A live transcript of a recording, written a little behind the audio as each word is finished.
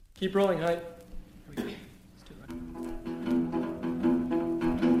Keep rolling, hype. Let's do it.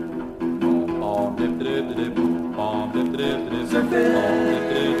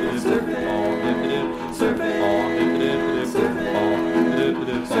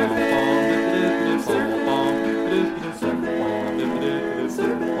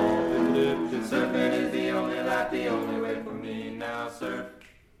 Surfing is the only life, the only way for me now. Surf.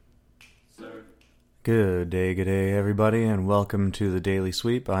 Good day, everybody, and welcome to the Daily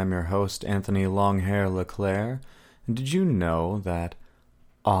Sweep. I'm your host, Anthony Longhair Leclerc. And did you know that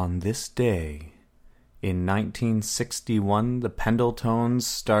on this day, in 1961, the Pendletones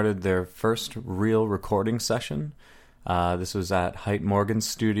started their first real recording session? This was at Height Morgan's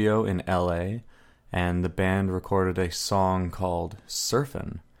studio in LA, and the band recorded a song called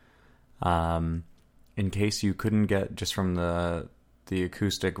Surfin'. In case you couldn't get just from the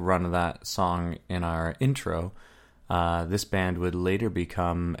acoustic run of that song in our intro, this band would later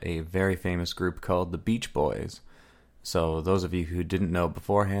become a very famous group called the Beach Boys. So those of you who didn't know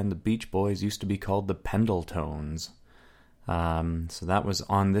beforehand, the Beach Boys used to be called the Pendletones. So that was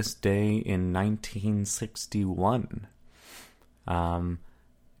on this day in 1961.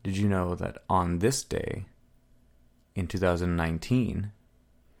 Did you know that on this day in 2019,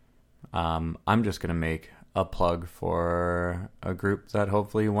 I'm just going to make a plug for a group that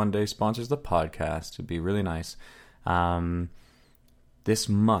hopefully one day sponsors the podcast. It'd be really nice. This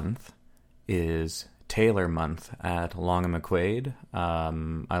month is Taylor Month at Long and McQuaid.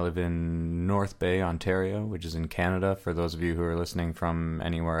 I live in North Bay, Ontario, which is in Canada, for those of you who are listening from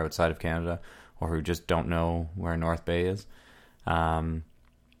anywhere outside of Canada or who just don't know where North Bay is. And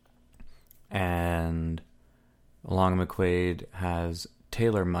Long and McQuaid has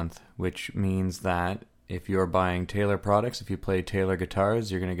Taylor Month, which means that if you're buying Taylor products, if you play Taylor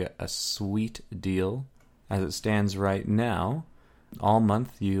guitars, you're going to get a sweet deal. As it stands right now, all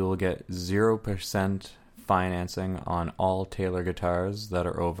month you'll get 0% financing on all Taylor guitars that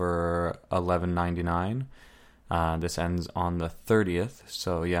are over $11.99. This ends on the 30th,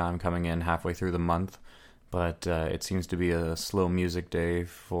 so yeah, I'm coming in halfway through the month, but it seems to be a slow music day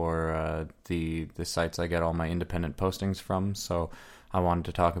for the sites I get all my independent postings from, so I wanted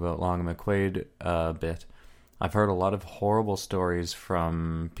to talk about Long and McQuaid a bit. I've heard a lot of horrible stories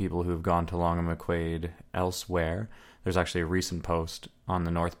from people who've gone to Long and McQuaid elsewhere. There's actually a recent post on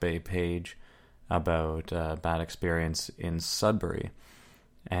the North Bay page about a bad experience in Sudbury,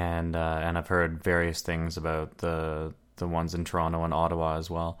 and I've heard various things about the ones in Toronto and Ottawa as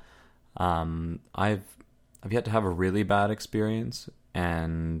well. I've yet to have a really bad experience,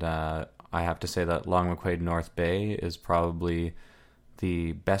 and I have to say that Long McQuaid North Bay is probably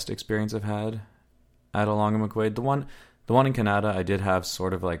the best experience I've had at a Long and McQuaid. The one in Canada, I did have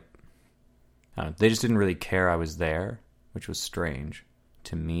sort of like, they just didn't really care I was there, which was strange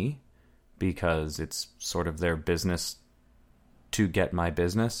to me because it's sort of their business to get my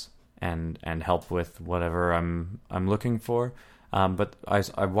business and help with whatever I'm looking for. But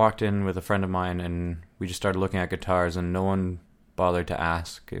I walked in with a friend of mine and we just started looking at guitars, and no one bothered to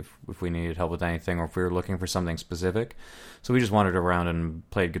ask if we needed help with anything or if we were looking for something specific. So we just wandered around and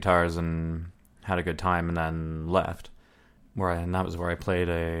played guitars and had a good time and then left. And that was where I played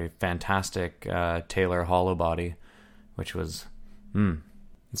a fantastic Taylor Hollow Body, which was,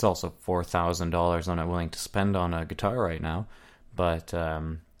 it's also $4,000 I'm not willing to spend on a guitar right now. But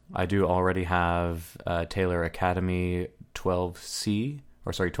I do already have Taylor Academy 12E,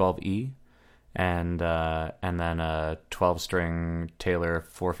 and then a 12-string Taylor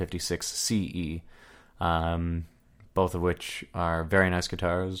 456 CE, both of which are very nice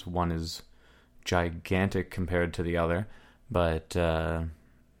guitars. One is gigantic compared to the other, but that's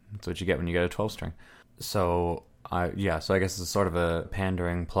what you get when you get a 12-string. So I guess it's sort of a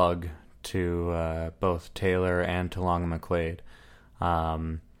pandering plug to both Taylor and to Long and McQuaid.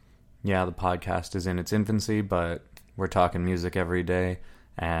 The podcast is in its infancy, but we're talking music every day,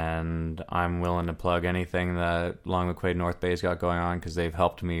 and I'm willing to plug anything that Long McQuaid North Bay's got going on because they've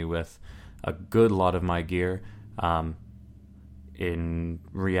helped me with a good lot of my gear. In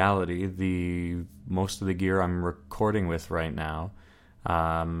reality, most of the gear I'm recording with right now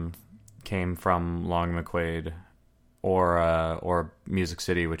came from Long McQuaid or Music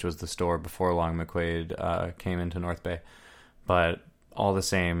City, which was the store before Long McQuaid came into North Bay. But all the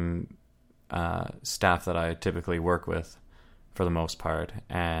same staff that I typically work with for the most part,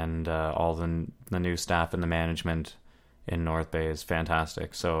 and all the new staff and the management in North Bay is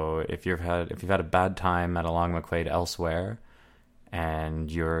fantastic. So if you've had a bad time at a Long McQuaid elsewhere and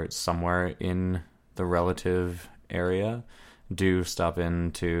you're somewhere in the relative area, do stop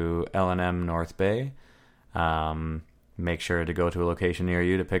into L&M North Bay. make sure to go to a location near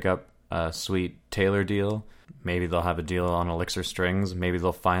you to pick up a sweet Taylor deal. Maybe they'll have a deal on Elixir strings. Maybe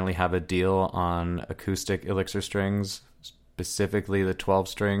they'll finally have a deal on acoustic Elixir strings, specifically the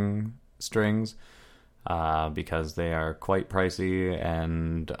 12-string strings, because they are quite pricey,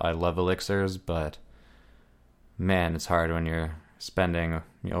 and I love Elixirs, but man, it's hard when you're spending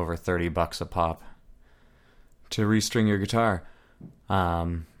over $30 a pop to restring your guitar.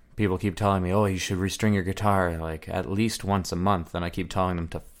 People keep telling me, oh, you should restring your guitar like at least once a month, and I keep telling them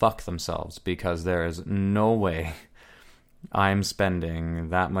to fuck themselves, because there is no way I'm spending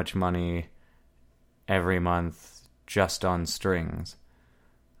that much money every month just on strings.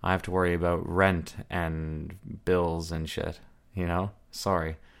 I have to worry about rent and bills and shit,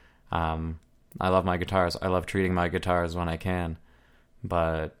 Sorry. I love my guitars. I love treating my guitars when I can,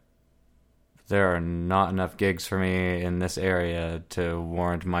 but there are not enough gigs for me in this area to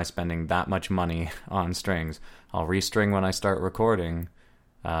warrant my spending that much money on strings. I'll restring when I start recording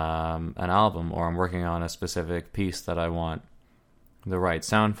an album, or I'm working on a specific piece that I want the right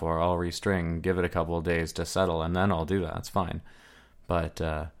sound for. I'll restring, give it a couple of days to settle, and then I'll do that. It's fine. But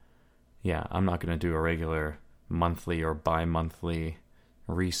yeah, I'm not going to do a regular monthly or bi-monthly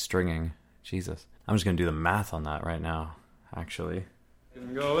restringing. Jesus. I'm just going to do the math on that right now, actually.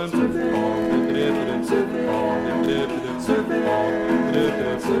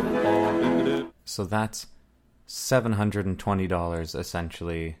 So that's $720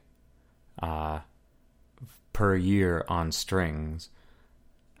 essentially per year on strings.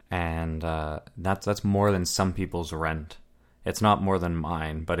 And that's more than some people's rent. It's not more than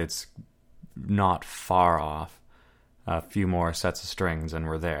mine, but it's not far off. A few more sets of strings and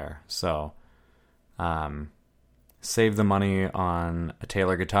we're there. So save the money on a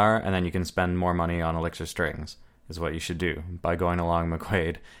Taylor guitar, and then you can spend more money on Elixir strings, is what you should do by going along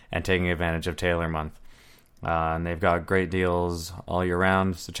McQuaid and taking advantage of Taylor month. And they've got great deals all year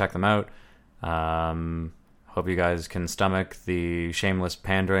round, so check them out. Hope you guys can stomach the shameless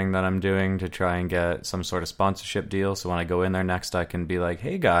pandering that I'm doing to try and get some sort of sponsorship deal, so when I go in there next I can be like,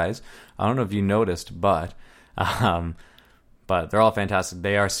 hey guys, I don't know if you noticed, but they're all fantastic.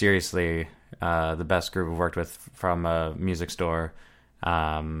 They are seriously the best group I've worked with from a music store.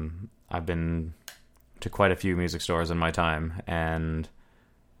 I've been to quite a few music stores in my time, and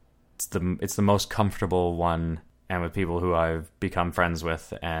it's the most comfortable one, and with people who I've become friends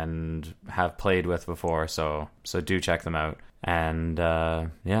with and have played with before. So do check them out. And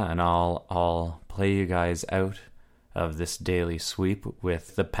and I'll play you guys out of this daily sweep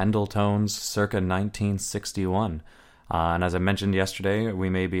with the Pendletones circa 1961. And as I mentioned yesterday, we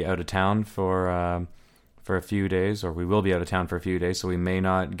may be out of town for a few days, or we will be out of town for a few days, so we may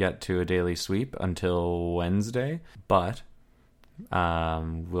not get to a daily sweep until Wednesday, but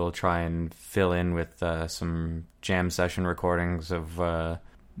we'll try and fill in with some jam session recordings of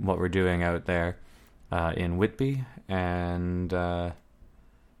what we're doing out there in Whitby, and I'm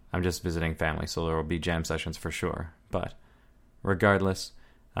just visiting family, so there will be jam sessions for sure. But regardless,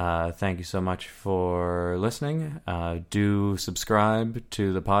 thank you so much for listening. Do subscribe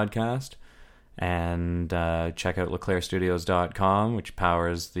to the podcast, and check out LeClaireStudios.com, which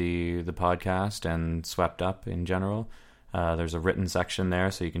powers the podcast and Swept Up in general. There's a written section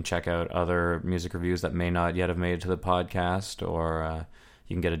there, so you can check out other music reviews that may not yet have made it to the podcast, or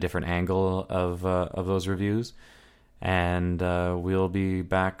you can get a different angle of those reviews. And we'll be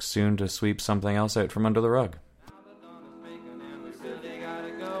back soon to sweep something else out from under the rug.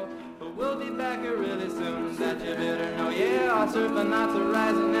 We'll be back here really soon, that you better know. Yeah, I'll surf the knots are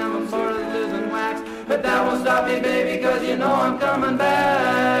rising and my board is losing wax. But that won't stop me, baby, cause you know I'm coming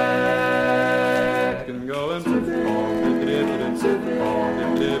back. And going surf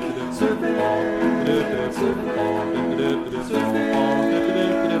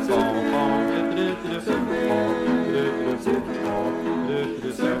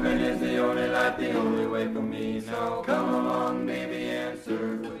Surfing is the only life, the only way for me. Now come on.